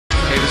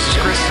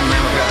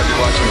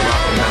watching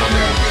Rock and Metal News.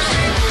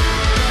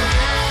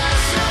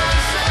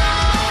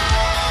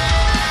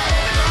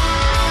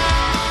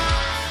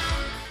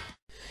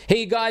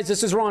 Hey guys,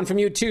 this is Ron from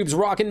YouTube's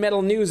Rock and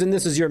Metal News, and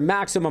this is your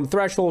Maximum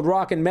Threshold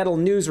Rock and Metal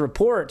News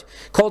Report.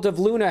 Cult of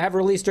Luna have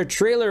released a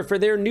trailer for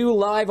their new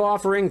live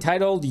offering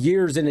titled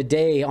Years in a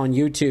Day on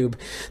YouTube.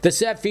 The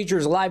set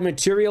features live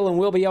material and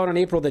will be out on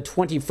April the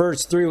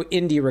 21st through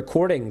Indie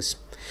Recordings.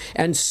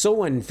 And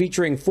Soen,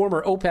 featuring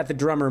former Opeth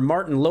drummer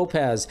Martin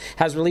Lopez,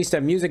 has released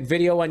a music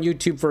video on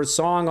YouTube for a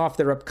song off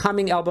their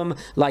upcoming album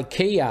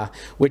Lykaia,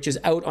 which is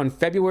out on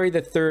February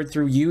the 3rd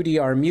through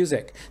UDR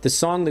Music. The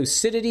song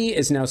Lucidity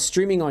is now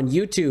streaming on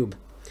YouTube.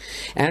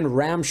 And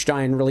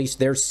Rammstein released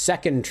their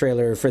second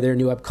trailer for their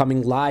new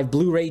upcoming live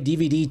Blu-ray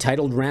DVD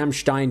titled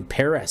Rammstein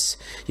Paris.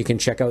 You can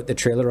check out the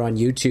trailer on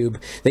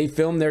YouTube. They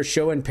filmed their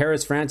show in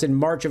Paris, France in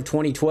March of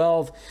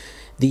 2012.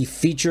 The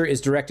feature is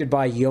directed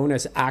by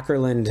Jonas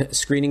Åkerlund.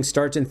 Screening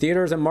starts in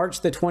theaters on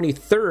March the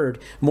 23rd.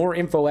 More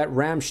info at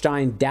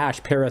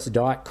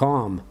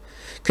rammstein-paris.com.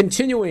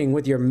 Continuing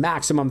with your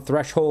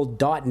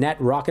MaximumThreshold.net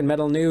rock and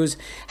metal news,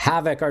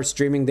 Havok are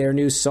streaming their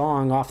new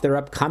song off their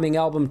upcoming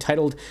album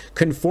titled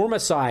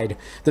Conformicide.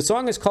 The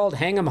song is called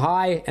Hang 'Em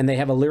High, and they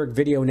have a lyric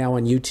video now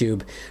on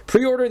YouTube.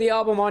 Pre-order the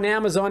album on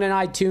Amazon and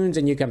iTunes,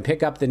 and you can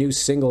pick up the new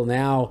single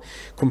now.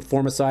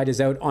 Conformicide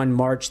is out on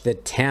March the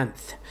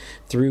 10th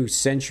through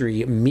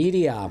Century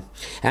Media.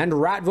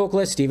 And Rat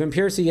vocalist Stephen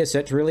Pearcy is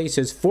set to release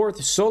his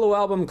fourth solo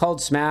album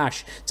called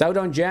Smash. It's out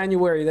on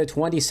January the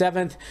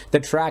 27th. The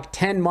track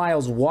 10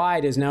 Miles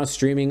Wide is now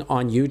streaming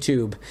on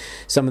YouTube.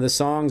 Some of the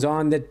songs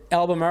on the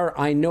album are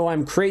I Know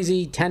I'm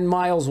Crazy, 10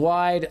 Miles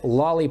Wide,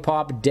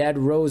 Lollipop, Dead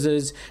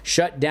Roses,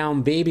 Shut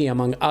Down Baby,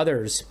 among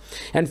others.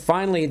 And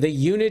finally, The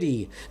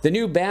Unity, the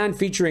new band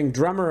featuring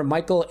drummer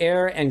Michael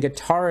Ayer and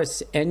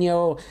guitarist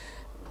Ennio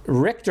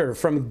Richter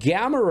from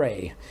Gamma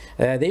Ray.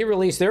 They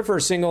released their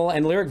first single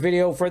and lyric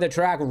video for the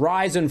track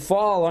Rise and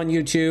Fall on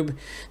YouTube.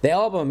 The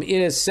album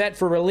is set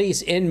for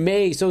release in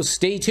May, so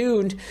stay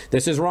tuned.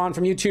 This is Ron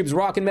from YouTube's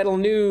Rock and Metal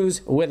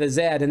News with a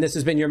Z, and this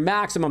has been your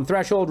Maximum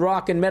Threshold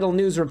Rock and Metal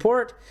News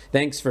Report.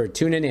 Thanks for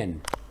tuning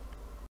in.